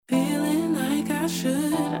I should.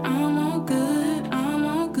 I'm all good, I'm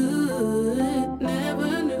all good.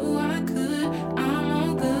 Never knew I could. I'm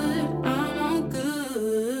all good, I'm all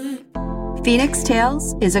good. Phoenix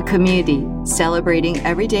Tales is a community celebrating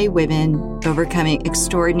everyday women overcoming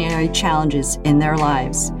extraordinary challenges in their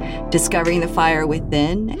lives, discovering the fire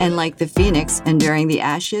within, and like the phoenix enduring the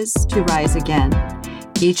ashes to rise again.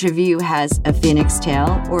 Each of you has a phoenix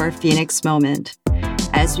tale or a phoenix moment.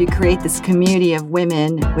 As we create this community of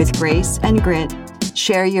women with grace and grit,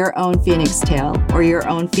 share your own phoenix tale or your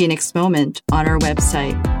own phoenix moment on our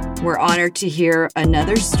website. We're honored to hear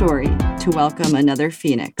another story to welcome another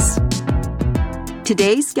phoenix.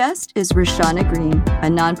 Today's guest is Roshana Green,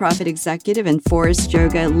 a nonprofit executive and Forest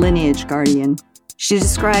Yoga lineage guardian. She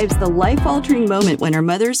describes the life-altering moment when her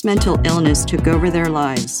mother's mental illness took over their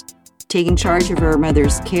lives. Taking charge of her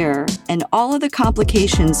mother's care and all of the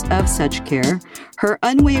complications of such care, her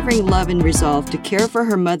unwavering love and resolve to care for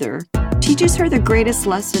her mother teaches her the greatest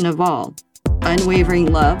lesson of all,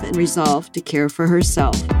 unwavering love and resolve to care for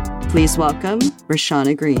herself. Please welcome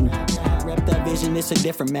Roshana Green.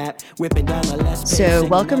 So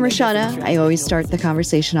welcome, Roshana. I always start the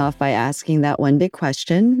conversation off by asking that one big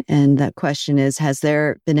question. And that question is, has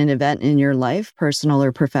there been an event in your life, personal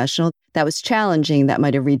or professional, that was challenging that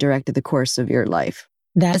might have redirected the course of your life?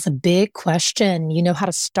 That is a big question. You know how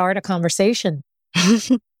to start a conversation.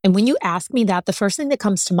 And when you ask me that, the first thing that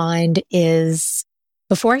comes to mind is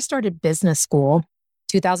before I started business school,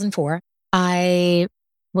 2004, I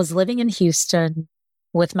was living in Houston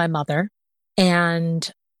with my mother.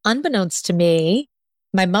 And unbeknownst to me,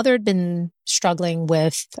 my mother had been struggling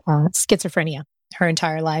with schizophrenia her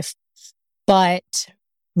entire life. But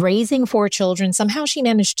raising 4 children, somehow she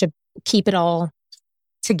managed to keep it all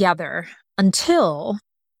together until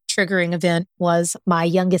triggering event was my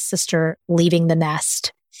youngest sister leaving the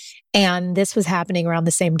nest. And this was happening around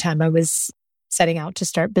the same time I was setting out to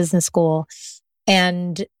start business school.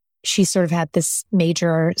 And she sort of had this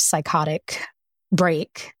major psychotic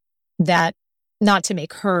break that, not to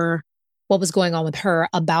make her, what was going on with her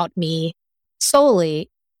about me solely,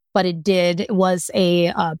 but it was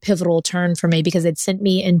a pivotal turn for me because it sent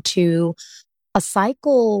me into a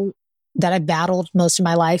cycle that I battled most of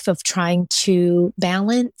my life of trying to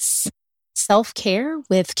balance self-care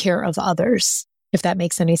with care of others, if that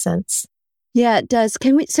makes any sense. Yeah, it does.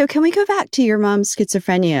 Can we go back to your mom's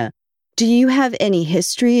schizophrenia? Do you have any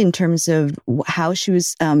history in terms of how she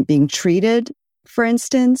was being treated, for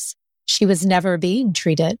instance? She was never being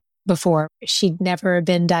treated before. She'd never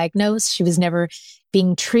been diagnosed. She was never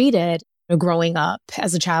being treated growing up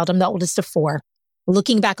as a child. I'm the oldest of 4.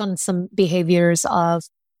 Looking back on some behaviors of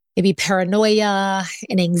maybe paranoia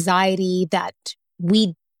and anxiety that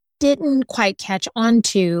we didn't quite catch on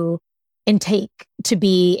to and take to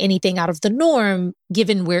be anything out of the norm,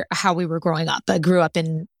 given how we were growing up. I grew up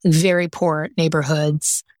in very poor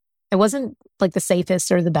neighborhoods. It wasn't like the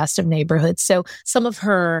safest or the best of neighborhoods. So some of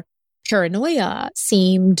her paranoia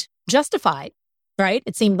seemed justified, right?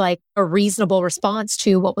 It seemed like a reasonable response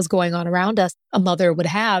to what was going on around us a mother would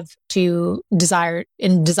have to desiring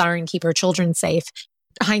to keep her children safe.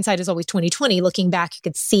 Hindsight is always 20/20. Looking back, you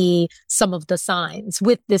could see some of the signs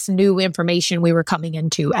with this new information we were coming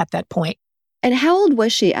into at that point. And how old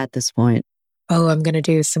was she at this point? Oh, I'm going to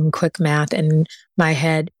do some quick math in my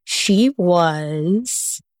head. She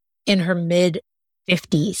was in her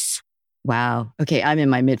mid-50s. Wow. Okay, I'm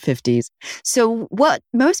in my mid-50s. So what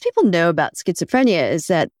most people know about schizophrenia is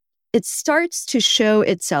that it starts to show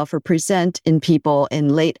itself or present in people in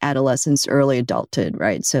late adolescence, early adulthood,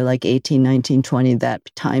 right? So like 18, 19, 20, that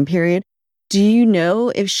time period. Do you know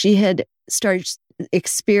if she had started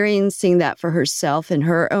experiencing that for herself in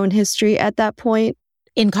her own history at that point?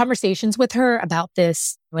 In conversations with her about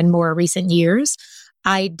this in more recent years,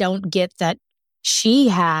 I don't get that she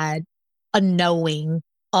had a knowing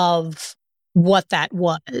of what that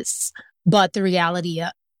was. But the reality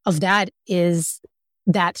of that is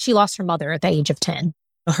that she lost her mother at the age of 10.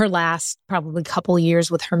 Her last probably couple years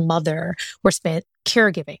with her mother were spent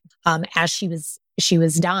caregiving as she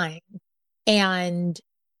was dying. And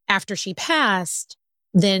after she passed,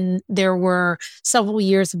 then there were several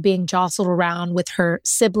years of being jostled around with her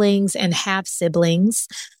siblings and half-siblings,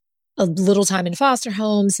 a little time in foster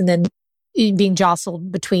homes, and then being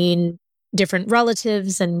jostled between different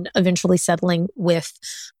relatives and eventually settling with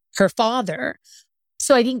her father.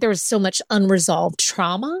 So I think there was so much unresolved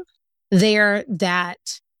trauma there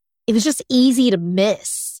that it was just easy to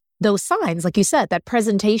miss those signs. Like you said, that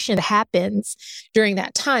presentation happens during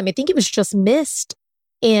that time. I think it was just missed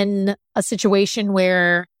in a situation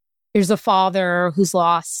where there's a father who's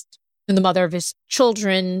lost the mother of his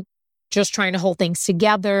children, just trying to hold things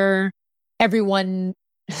together. everyone,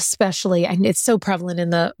 especially, and it's so prevalent in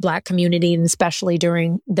the Black community, and especially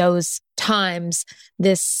during those times,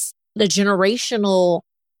 the generational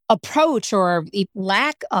approach or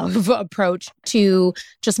lack of approach to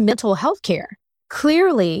just mental health care.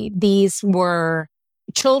 Clearly, these were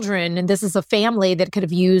children, and this is a family that could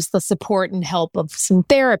have used the support and help of some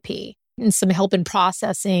therapy and some help in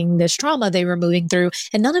processing this trauma they were moving through.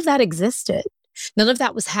 And none of that existed. None of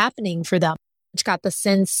that was happening for them. She got the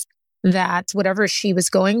sense that whatever she was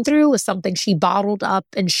going through was something she bottled up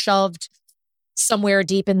and shoved somewhere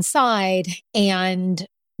deep inside and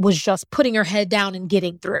was just putting her head down and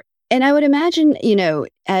getting through. And I would imagine,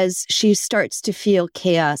 as she starts to feel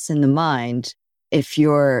chaos in the mind, if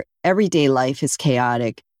your everyday life is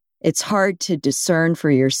chaotic, it's hard to discern for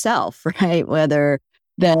yourself, right? Whether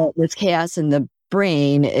this chaos in the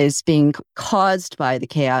brain is being caused by the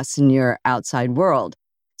chaos in your outside world.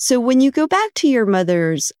 So when you go back to your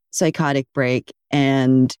mother's psychotic break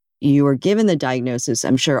and you were given the diagnosis,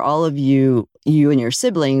 I'm sure all of you and your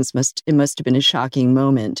siblings, it must have been a shocking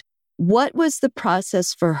moment. What was the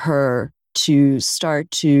process for her to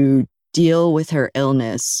start to deal with her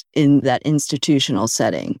illness in that institutional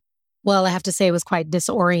setting? Well, I have to say it was quite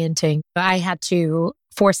disorienting. I had to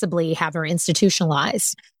forcibly have her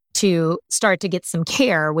institutionalized to start to get some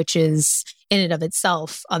care, which is in and of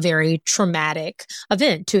itself a very traumatic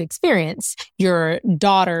event to experience. Your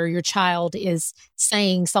daughter, your child is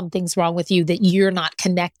saying something's wrong with you that you're not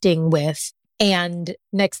connecting with. And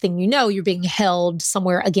next thing you know, you're being held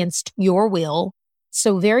somewhere against your will.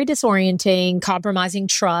 So very disorienting, compromising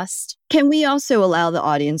trust. Can we also allow the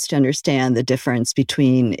audience to understand the difference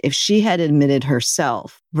between if she had admitted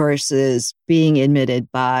herself versus being admitted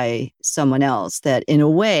by someone else, that in a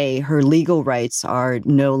way, her legal rights are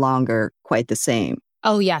no longer quite the same?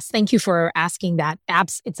 Oh, yes. Thank you for asking that.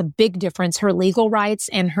 It's a big difference. Her legal rights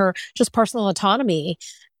and her just personal autonomy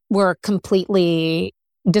were completely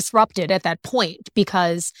disrupted at that point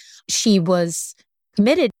because she was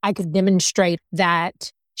committed. I could demonstrate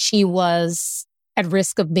that she was at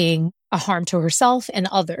risk of being a harm to herself and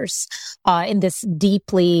others in this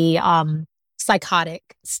deeply psychotic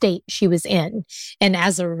state she was in. And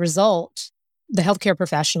as a result, the healthcare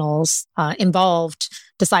professionals involved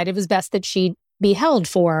decided it was best that she be held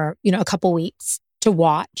for, a couple weeks to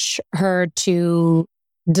watch her, to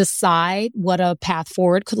decide what a path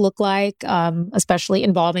forward could look like, especially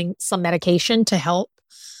involving some medication to help,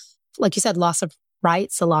 like you said, loss of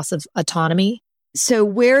rights, a loss of autonomy. So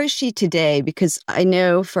where is she today? Because I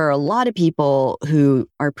know for a lot of people who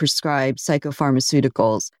are prescribed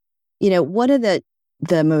psychopharmaceuticals, one of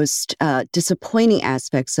the most disappointing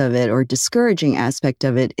aspects of it or discouraging aspect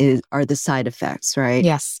of it are the side effects, right?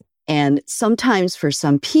 Yes. And sometimes for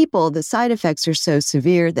some people, the side effects are so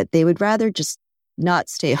severe that they would rather just not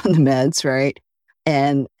stay on the meds, right?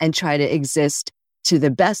 And try to exist to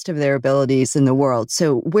the best of their abilities in the world.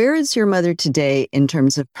 So where is your mother today in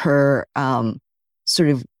terms of her sort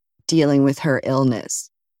of dealing with her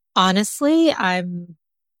illness? Honestly, I'm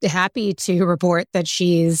happy to report that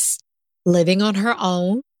she's living on her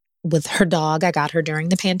own with her dog. I got her during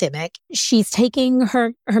the pandemic. She's taking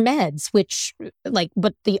her meds, which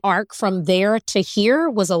but the arc from there to here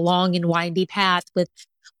was a long and windy path with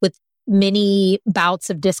many bouts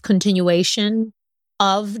of discontinuation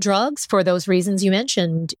of drugs for those reasons you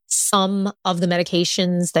mentioned. Some of the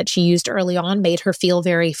medications that she used early on made her feel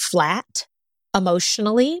very flat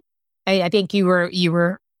emotionally. I think you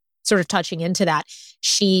were sort of touching into that.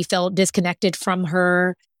 She felt disconnected from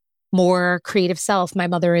her more creative self. My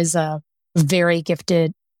mother is a very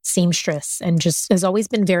gifted seamstress and just has always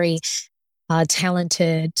been very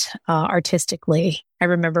talented artistically. I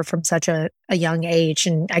remember from such a young age,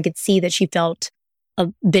 and I could see that she felt a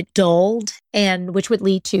bit dulled, and which would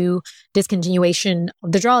lead to discontinuation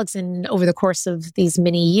of the drugs. And over the course of these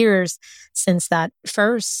many years since that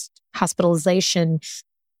first hospitalization,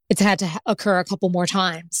 it's had to occur a couple more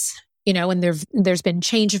times, and there's been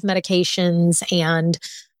change of medications and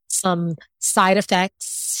some side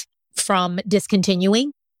effects from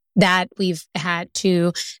discontinuing that we've had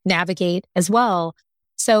to navigate as well.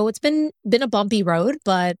 So it's been a bumpy road,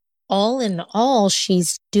 but all in all,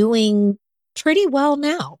 she's doing pretty well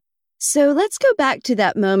now. So let's go back to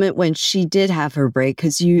that moment when she did have her break,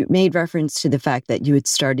 because you made reference to the fact that you had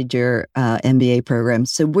started your MBA program.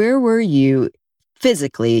 So where were you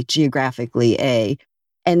physically, geographically, A?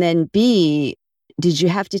 And then B, did you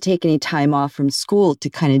have to take any time off from school to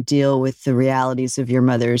kind of deal with the realities of your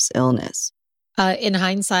mother's illness? In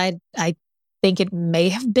hindsight, I think it may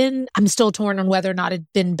have been, I'm still torn on whether or not it'd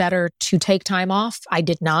been better to take time off. I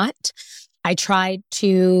did not. I tried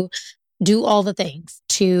to do all the things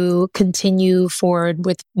to continue forward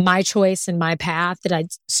with my choice and my path that I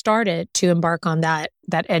started to embark on that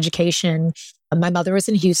education. My mother was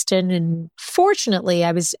in Houston, and fortunately,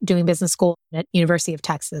 I was doing business school at University of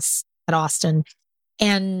Texas at Austin.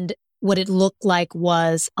 And what it looked like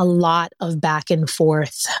was a lot of back and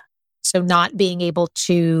forth. So not being able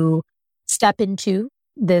to step into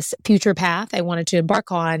this future path I wanted to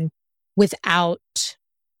embark on without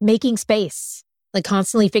making space, like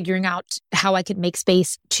constantly figuring out how I could make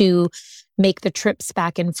space to make the trips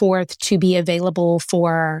back and forth, to be available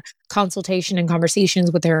for consultation and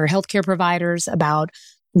conversations with their healthcare providers about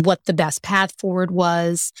what the best path forward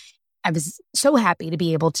was. I was so happy to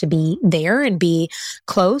be able to be there and be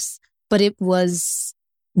close, but it was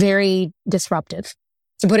very disruptive,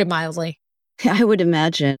 to put it mildly. I would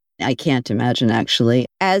imagine. I can't imagine, actually.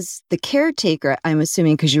 As the caretaker, I'm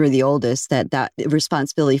assuming because you were the oldest, that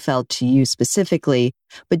responsibility fell to you specifically.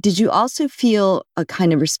 But did you also feel a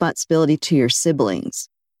kind of responsibility to your siblings?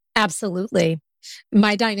 Absolutely.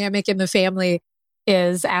 My dynamic in the family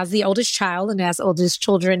is, as the oldest child and as oldest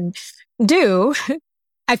children do,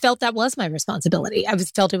 I felt that was my responsibility.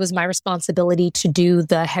 Felt it was my responsibility to do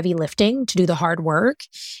the heavy lifting, to do the hard work,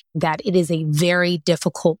 that it is a very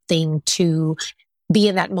difficult thing to be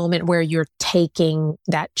in that moment where you're taking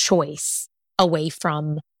that choice away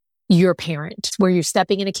from your parent, where you're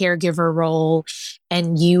stepping in a caregiver role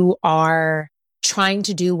and you are trying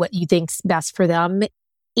to do what you think's best for them,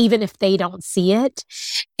 even if they don't see it.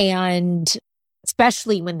 And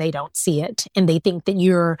especially when they don't see it and they think that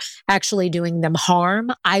you're actually doing them harm.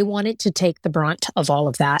 I wanted to take the brunt of all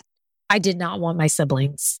of that. I did not want my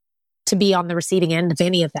siblings to be on the receiving end of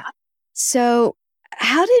any of that. So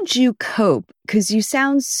how did you cope? Because you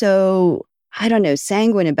sound so, I don't know,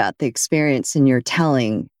 sanguine about the experience in your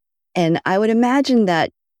telling. And I would imagine that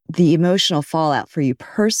the emotional fallout for you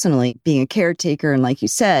personally, being a caretaker, and like you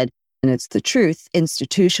said, and it's the truth,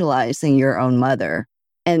 institutionalizing your own mother,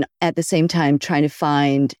 and at the same time trying to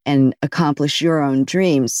find and accomplish your own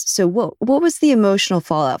dreams. So what was the emotional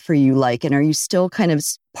fallout for you like? And are you still kind of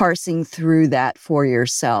parsing through that for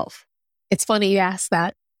yourself? It's funny you ask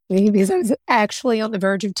that, because I was actually on the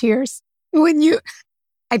verge of tears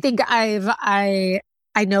I think I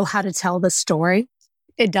know how to tell the story.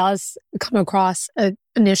 It does come across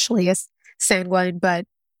initially as sanguine, but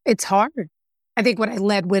it's hard. I think what I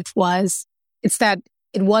led with it's that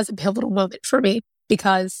it was a pivotal moment for me,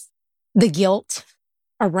 because the guilt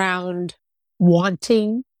around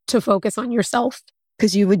wanting to focus on yourself.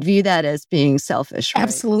 Because you would view that as being selfish, right?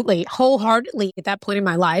 Absolutely. Wholeheartedly at that point in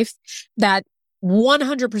my life, that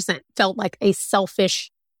 100% felt like a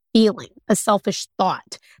selfish feeling, a selfish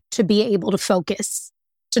thought, to be able to focus,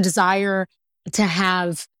 to desire to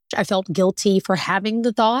have. I felt guilty for having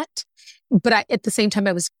the thought, but at the same time,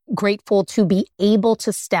 I was grateful to be able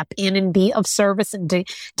to step in and be of service and to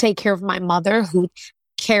take care of my mother, who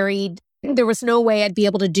there was no way I'd be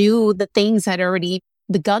able to do the things I'd already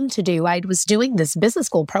begun to do. I was doing this business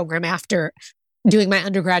school program after doing my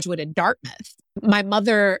undergraduate at Dartmouth. My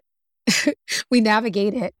mother, we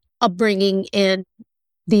navigated upbringing in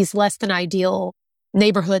these less than ideal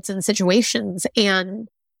neighborhoods and situations. And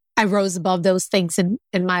I rose above those things, and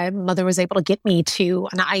my mother was able to get me to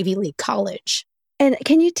an Ivy League college. And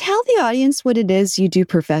can you tell the audience what it is you do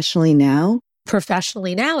professionally now?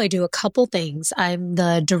 Professionally now, I do a couple things. I'm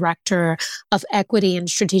the director of equity and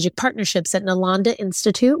strategic partnerships at Nalanda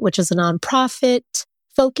Institute, which is a nonprofit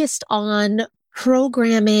focused on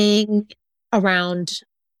programming around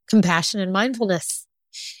compassion and mindfulness.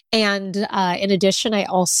 And in addition, I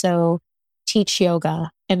also teach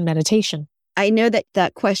yoga and meditation. I know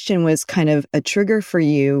that question was kind of a trigger for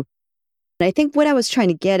you. And I think what I was trying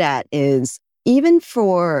to get at is, even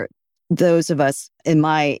for those of us in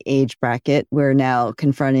my age bracket, we're now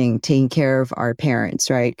confronting taking care of our parents,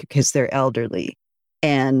 right? Because they're elderly.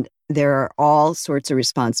 And there are all sorts of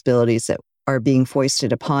responsibilities that are being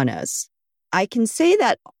foisted upon us. I can say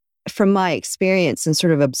that from my experience and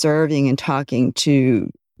sort of observing and talking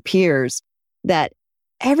to peers, that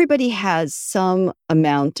everybody has some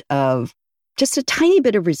amount of just a tiny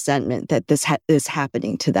bit of resentment that this is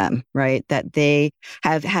happening to them, right? That they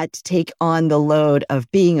have had to take on the load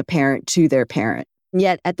of being a parent to their parent.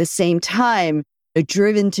 Yet at the same time, they're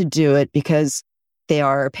driven to do it because they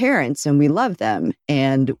are our parents and we love them.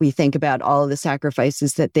 And we think about all of the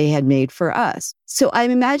sacrifices that they had made for us. So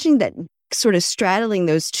I'm imagining that sort of straddling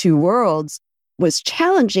those two worlds was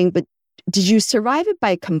challenging, but did you survive it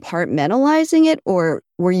by compartmentalizing it, or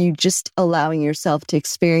were you just allowing yourself to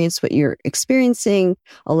experience what you're experiencing,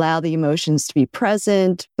 allow the emotions to be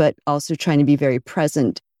present, but also trying to be very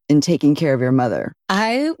present in taking care of your mother?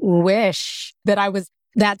 I wish that I was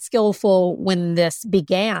that skillful when this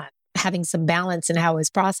began, having some balance in how I was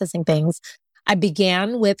processing things. I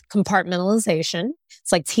began with compartmentalization.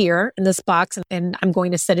 It's like here in this box, and I'm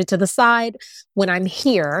going to set it to the side when I'm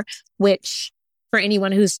here, which for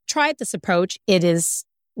anyone who's tried this approach, it is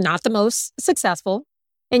not the most successful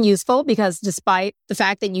and useful, because despite the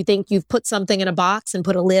fact that you think you've put something in a box and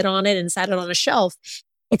put a lid on it and sat it on a shelf,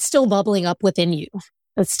 it's still bubbling up within you.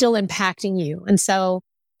 It's still impacting you. And so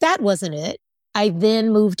that wasn't it. I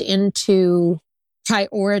then moved into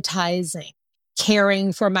prioritizing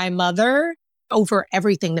caring for my mother over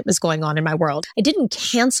everything that was going on in my world. I didn't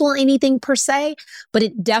cancel anything per se, but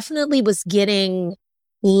it definitely was getting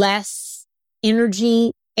less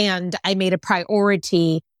energy, and I made a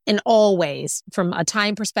priority in all ways, from a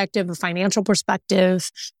time perspective, a financial perspective,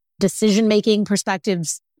 decision-making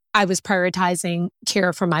perspectives. I was prioritizing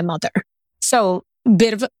care for my mother. So a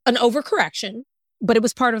bit of an overcorrection, but it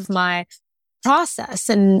was part of my process.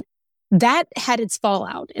 And that had its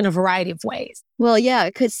fallout in a variety of ways. Well, yeah,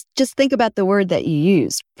 because just think about the word that you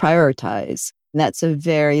use, prioritize. That's a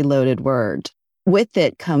very loaded word. With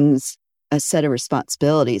it comes a set of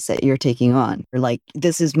responsibilities that you're taking on. You're like,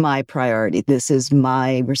 this is my priority. This is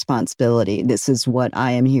my responsibility. This is what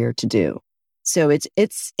I am here to do. So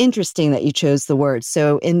it's interesting that you chose the word.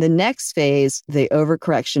 So in the next phase, the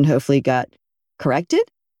overcorrection hopefully got corrected?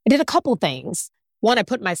 I did a couple things. One, I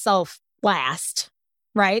put myself last,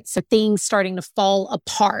 right? So things starting to fall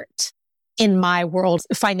apart in my world,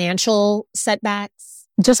 financial setbacks,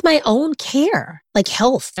 just my own care, like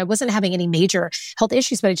health. I wasn't having any major health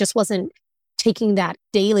issues, but I just wasn't taking that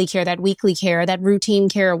daily care, that weekly care, that routine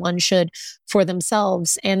care one should for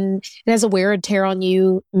themselves. And it has a wear and tear on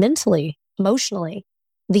you mentally, emotionally.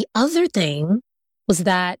 The other thing was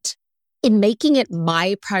that in making it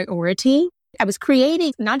my priority, I was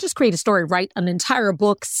creating, not just create a story, write an entire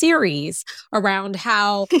book series around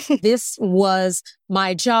how this was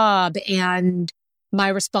my job and my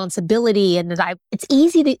responsibility. And that it's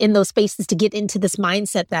easy to, in those spaces, to get into this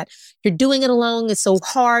mindset that you're doing it alone. It's so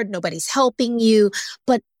hard. Nobody's helping you.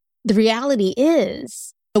 But the reality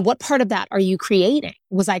is, what part of that are you creating?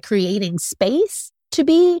 Was I creating space to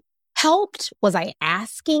be helped? Was I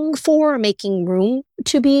asking for, making room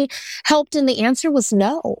to be helped? And the answer was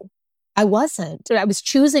no. I wasn't. I was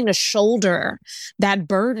choosing to shoulder that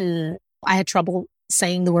burden. I had trouble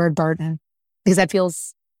saying the word burden because that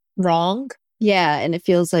feels wrong. Yeah, and it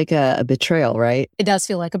feels like a betrayal, right? It does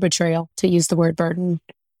feel like a betrayal to use the word burden.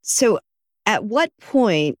 So at what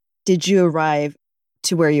point did you arrive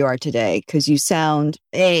to where you are today? Because you sound,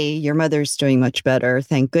 your mother's doing much better,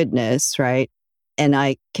 thank goodness, right? And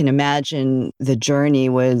I can imagine the journey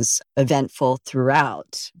was eventful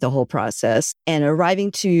throughout the whole process. And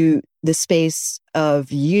arriving to the space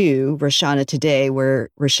of you, Roshana, today, where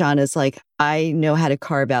Roshana's like, I know how to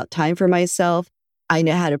carve out time for myself. I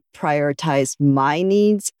know how to prioritize my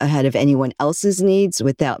needs ahead of anyone else's needs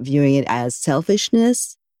without viewing it as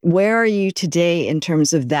selfishness. Where are you today in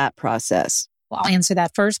terms of that process? Well, I'll answer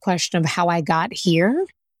that first question of how I got here.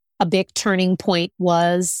 A big turning point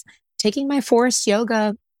was taking my Forest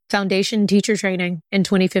Yoga Foundation teacher training in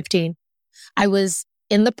 2015. I was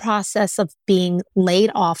in the process of being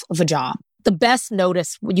laid off of a job. The best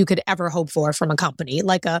notice you could ever hope for from a company,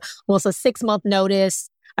 like a 6-month notice.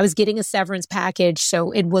 I was getting a severance package,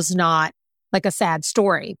 so it was not like a sad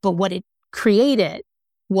story. But what it created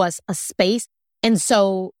was a space. And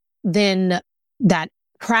so then that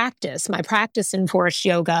practice, my practice in Forest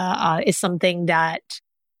Yoga is something that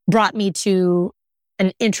brought me to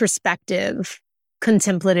an introspective,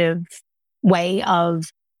 contemplative way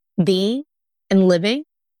of being and living.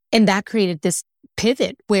 And that created this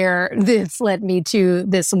pivot where this led me to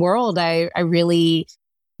this world I really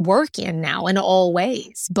work in now in all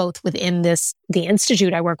ways, both within the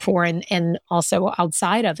institute I work for and also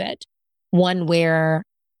outside of it. One where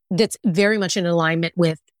that's very much in alignment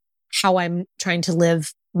with how I'm trying to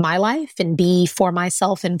live my life and be for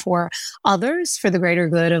myself and for others for the greater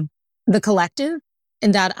good of the collective.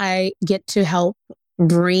 And that I get to help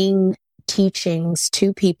bring teachings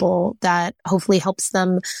to people that hopefully helps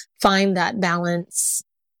them find that balance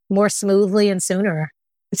more smoothly and sooner.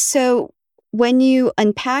 So when you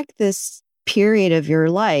unpack this period of your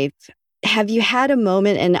life, have you had a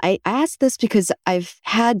moment, and I ask this because I've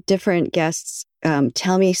had different guests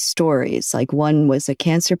tell me stories. Like one was a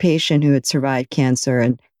cancer patient who had survived cancer,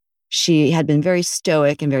 and she had been very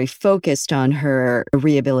stoic and very focused on her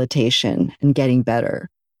rehabilitation and getting better.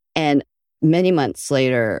 And many months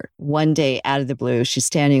later, one day out of the blue, she's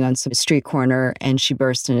standing on some street corner and she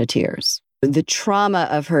burst into tears. The trauma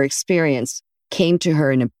of her experience came to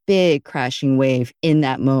her in a big crashing wave in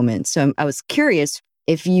that moment. So I was curious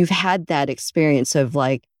if you've had that experience of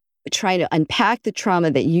like trying to unpack the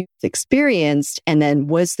trauma that you've experienced. And then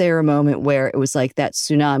was there a moment where it was like that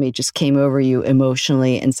tsunami just came over you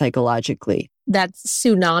emotionally and psychologically? That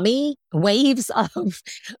tsunami, waves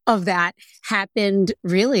of that happened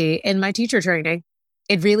really in my teacher training.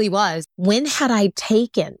 It really was. When had I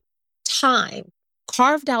taken time,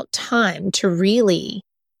 carved out time to really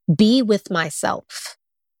be with myself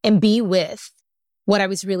and be with what I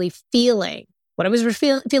was really feeling, what I was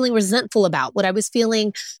feeling resentful about, what I was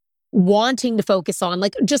feeling wanting to focus on,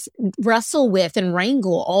 like just wrestle with and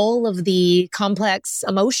wrangle all of the complex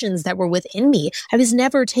emotions that were within me. I was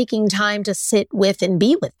never taking time to sit with and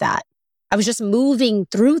be with that. I was just moving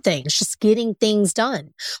through things, just getting things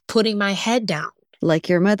done, putting my head down. Like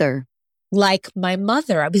your mother. Like my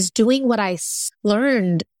mother. I was doing what I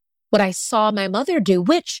learned, what I saw my mother do,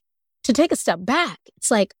 which, to take a step back, it's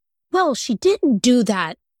like, well, she didn't do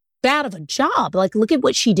that bad of a job. Like, look at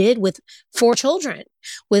what she did with 4 children,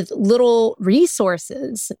 with little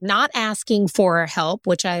resources, not asking for help,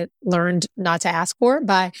 which I learned not to ask for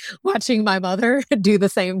by watching my mother do the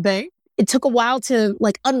same thing. It took a while to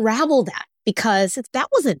like unravel that, because that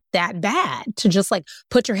wasn't that bad to just like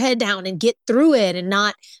put your head down and get through it and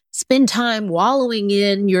not spend time wallowing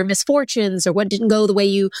in your misfortunes or what didn't go the way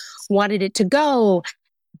you wanted it to go.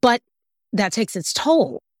 But that takes its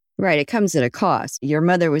toll. Right. It comes at a cost. Your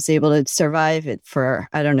mother was able to survive it for,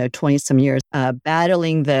 20 some years,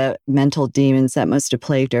 battling the mental demons that must have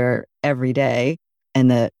plagued her every day.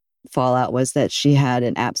 And the fallout was that she had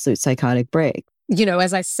an absolute psychotic break.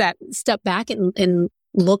 As I stepped back and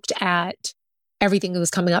looked at everything that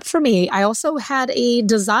was coming up for me, I also had a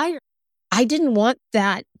desire. I didn't want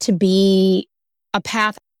that to be a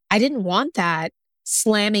path. I didn't want that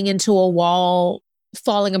slamming into a wall,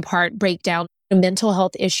 falling apart, breakdown. Mental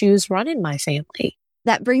health issues run in my family.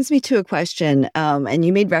 That brings me to a question, and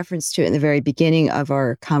you made reference to it in the very beginning of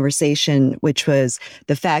our conversation, which was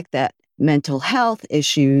the fact that mental health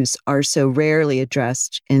issues are so rarely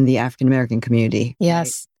addressed in the African American community.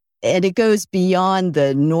 Yes. Right? And it goes beyond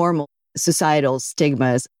the normal societal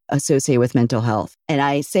stigmas associated with mental health. And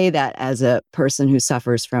I say that as a person who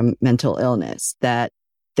suffers from mental illness, that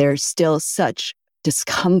there's still such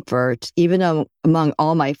discomfort, even among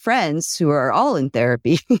all my friends who are all in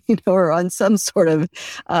therapy, or on some sort of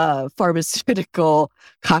pharmaceutical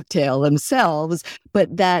cocktail themselves,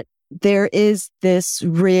 but that there is this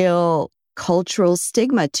real cultural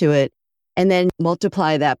stigma to it. And then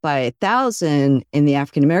multiply that by 1,000 in the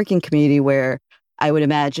African American community, where I would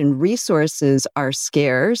imagine resources are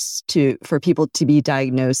scarce for people to be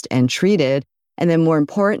diagnosed and treated. And then more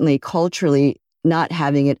importantly, culturally, not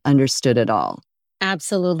having it understood at all.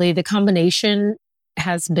 Absolutely. The combination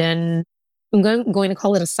has been, I'm going to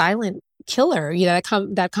call it a silent killer.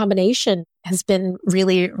 That combination has been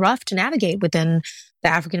really rough to navigate within the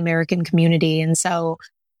African American community. And so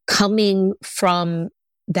coming from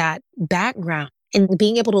that background and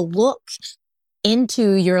being able to look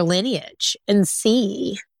into your lineage and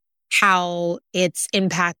see how it's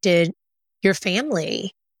impacted your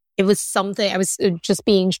family, it was something, I was just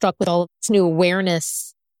being struck with all this new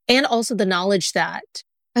awareness. And also the knowledge that,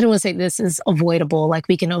 I don't want to say this is avoidable, like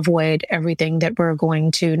we can avoid everything that we're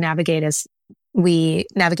going to navigate as we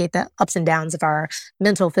navigate the ups and downs of our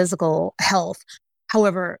mental, physical health.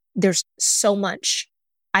 However, there's so much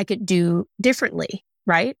I could do differently,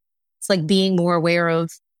 right? It's like being more aware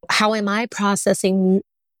of, how am I processing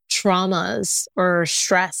traumas or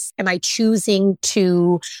stress? Am I choosing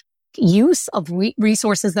to use of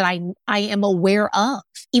resources that I am aware of,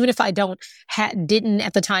 even if I didn't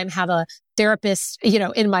at the time have a therapist,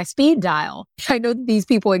 in my speed dial. I know that these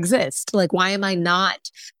people exist. Like, why am I not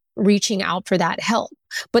reaching out for that help?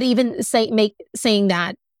 But even saying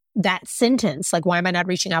that sentence, like, why am I not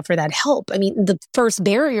reaching out for that help? I mean, the first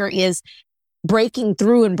barrier is breaking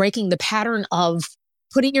through and breaking the pattern of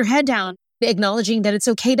putting your head down, acknowledging that it's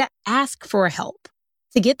okay to ask for help,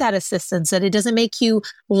 to get that assistance, that it doesn't make you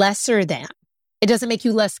lesser than. It doesn't make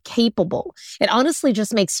you less capable. It honestly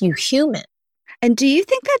just makes you human. And do you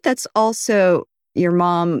think that that's also your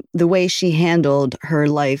mom, the way she handled her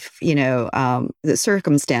life, the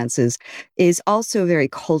circumstances, is also very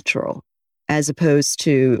cultural, as opposed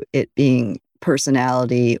to it being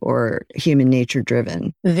personality or human nature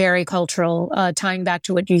driven? Very cultural, tying back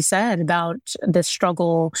to what you said about the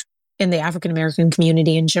struggle in the African American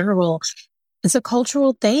community in general. It's a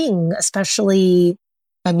cultural thing, especially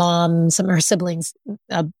my mom, some of her siblings,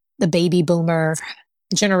 the baby boomer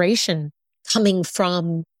generation, coming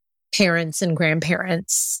from parents and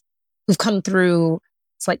grandparents who've come through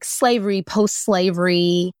It's like slavery,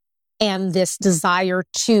 post-slavery, and this desire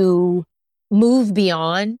to move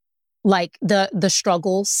beyond like the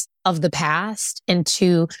struggles of the past and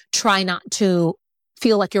to try not to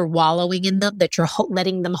feel like you're wallowing in them, that you're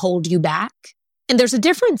letting them hold you back. And there's a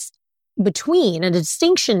difference between, a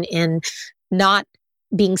distinction in not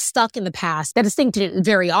being stuck in the past. That distinction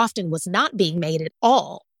very often was not being made at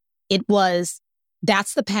all. It was,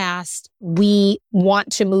 that's the past. We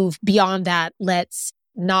want to move beyond that. Let's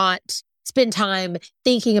not spend time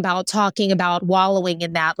thinking about, talking about, wallowing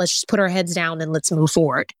in that. Let's just put our heads down and let's move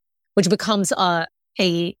forward, which becomes a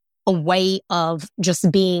way of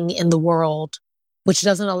just being in the world, which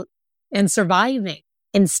doesn't, and surviving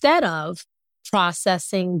instead of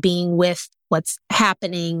processing, being with what's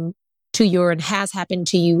happening to you and has happened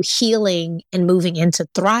to you, healing and moving into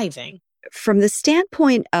thriving. From the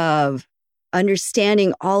standpoint of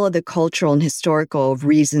understanding all of the cultural and historical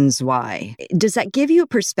reasons why, does that give you a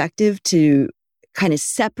perspective to kind of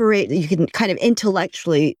separate, you can kind of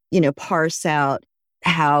intellectually, parse out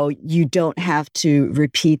how you don't have to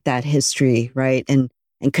repeat that history, right? And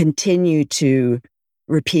continue to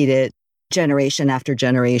repeat it generation after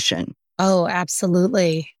generation. Oh,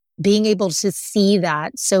 absolutely. Being able to see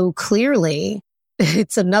that so clearly,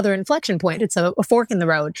 it's another inflection point. It's a fork in the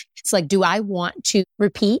road. It's like, do I want to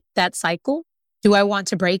repeat that cycle? Do I want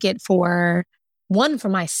to break it for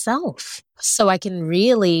myself so I can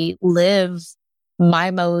really live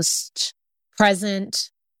my most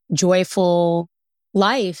present, joyful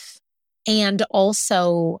life and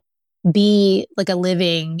also be like a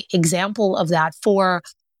living example of that for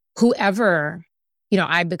whoever,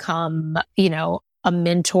 I become, a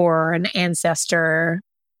mentor, an ancestor,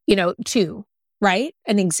 to, right?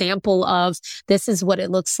 An example of this is what it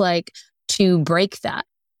looks like to break that.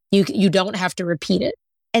 You don't have to repeat it.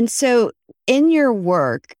 And so in your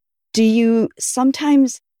work, do you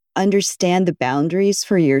sometimes understand the boundaries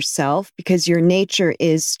for yourself? Because your nature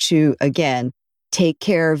is to, again, take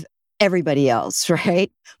care of everybody else,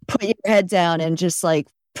 right? Put your head down and just like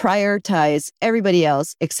prioritize everybody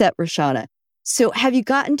else except Roshana. So have you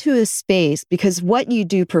gotten to a space, because what you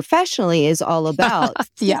do professionally is all about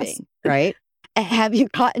yes, giving, right? Have you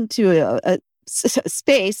gotten to a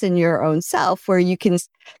space in your own self where you can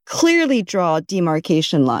clearly draw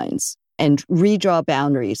demarcation lines and redraw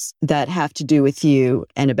boundaries that have to do with you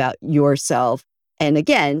and about yourself? And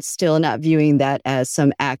again, still not viewing that as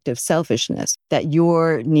some act of selfishness, that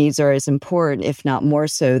your needs are as important, if not more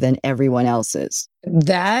so, than everyone else's.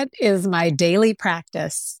 That is my daily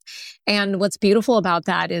practice. And what's beautiful about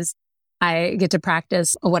that is I get to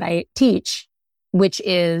practice what I teach, which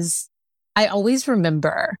is I always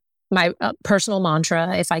remember my personal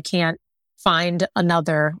mantra. If I can't find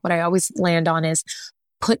another, what I always land on is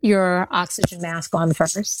put your oxygen mask on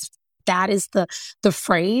first. That is the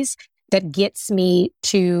phrase that gets me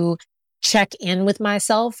to check in with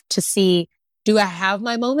myself to see, do I have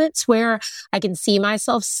my moments where I can see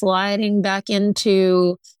myself sliding back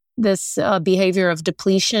into this behavior of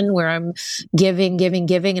depletion where I'm giving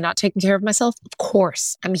and not taking care of myself? Of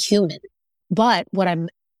course, I'm human. But what I'm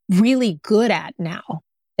really good at now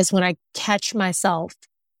is when I catch myself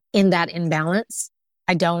in that imbalance,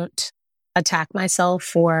 I don't attack myself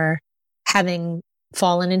for having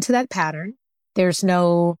fallen into that pattern. There's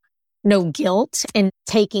no guilt in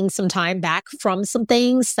taking some time back from some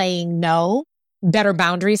things, saying no, better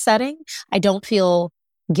boundary setting. I don't feel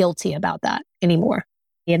guilty about that anymore.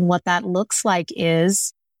 And what that looks like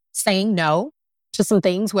is saying no to some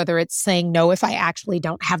things, whether it's saying no if I actually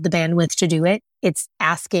don't have the bandwidth to do it. It's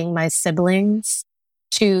asking my siblings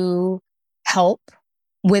to help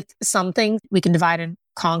with something. We can divide and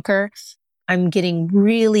conquer. I'm getting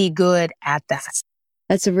really good at that.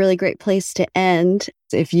 That's a really great place to end.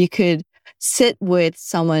 If you could sit with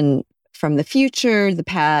someone from the future, the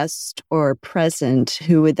past, or present,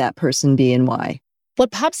 who would that person be and why?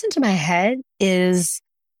 What pops into my head is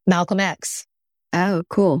Malcolm X. Oh,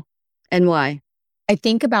 cool. And why? I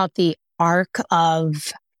think about the arc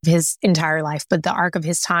of his entire life, but the arc of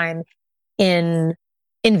his time in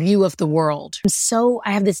view of the world. So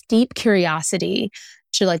I have this deep curiosity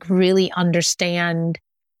to like really understand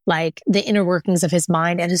like the inner workings of his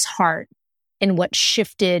mind and his heart and what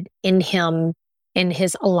shifted in him in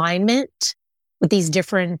his alignment with these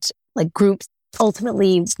different like groups,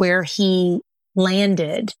 ultimately where he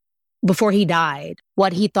landed before he died,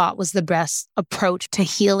 what he thought was the best approach to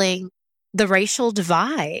healing the racial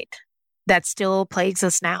divide that still plagues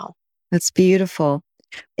us now. That's beautiful.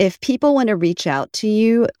 If people want to reach out to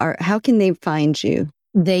you, how can they find you?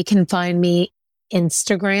 They can find me.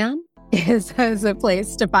 Instagram is a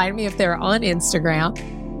place to find me if they're on Instagram.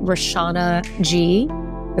 Roshana G.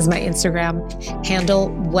 is my Instagram handle.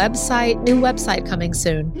 New website coming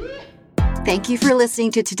soon. Thank you for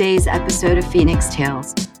listening to today's episode of Phoenix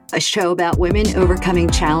Tales, a show about women overcoming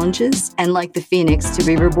challenges and, like the phoenix, to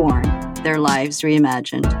be reborn, their lives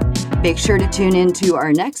reimagined. Make sure to tune in to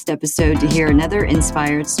our next episode to hear another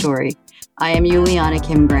inspired story. I am Juliana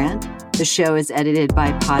Kim Grant. The show is edited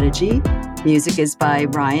by Podigy. Music is by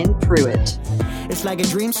Ryan Pruitt. It's like a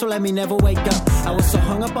dream, so let me never wake up. I was so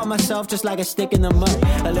hung up on myself, just like a stick in the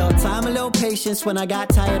mud. A little time, a little patience when I got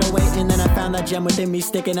tired of waiting. Then I found that gem within me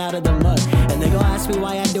sticking out of the mud. And they gon' ask me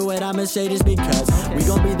why I do it, I'ma say just because. We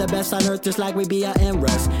gon' be the best on earth, just like we be at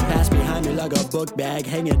Emrest. Pass behind me like a book bag,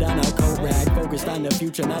 hanging down a coat rag. Focused on the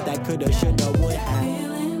future, not that coulda, shoulda, would have.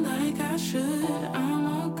 Feeling like I should. I'm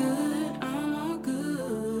all good. I'm all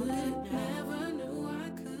good. Never knew I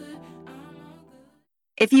could. I'm all good.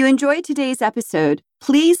 If you enjoyed today's episode,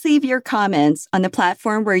 please leave your comments on the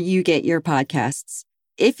platform where you get your podcasts.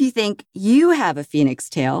 If you think you have a Phoenix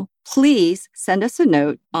Tale, please send us a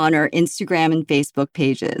note on our Instagram and Facebook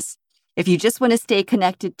pages. If you just want to stay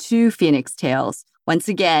connected to Phoenix Tales, once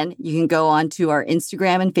again, you can go onto our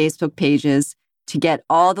Instagram and Facebook pages to get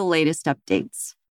all the latest updates.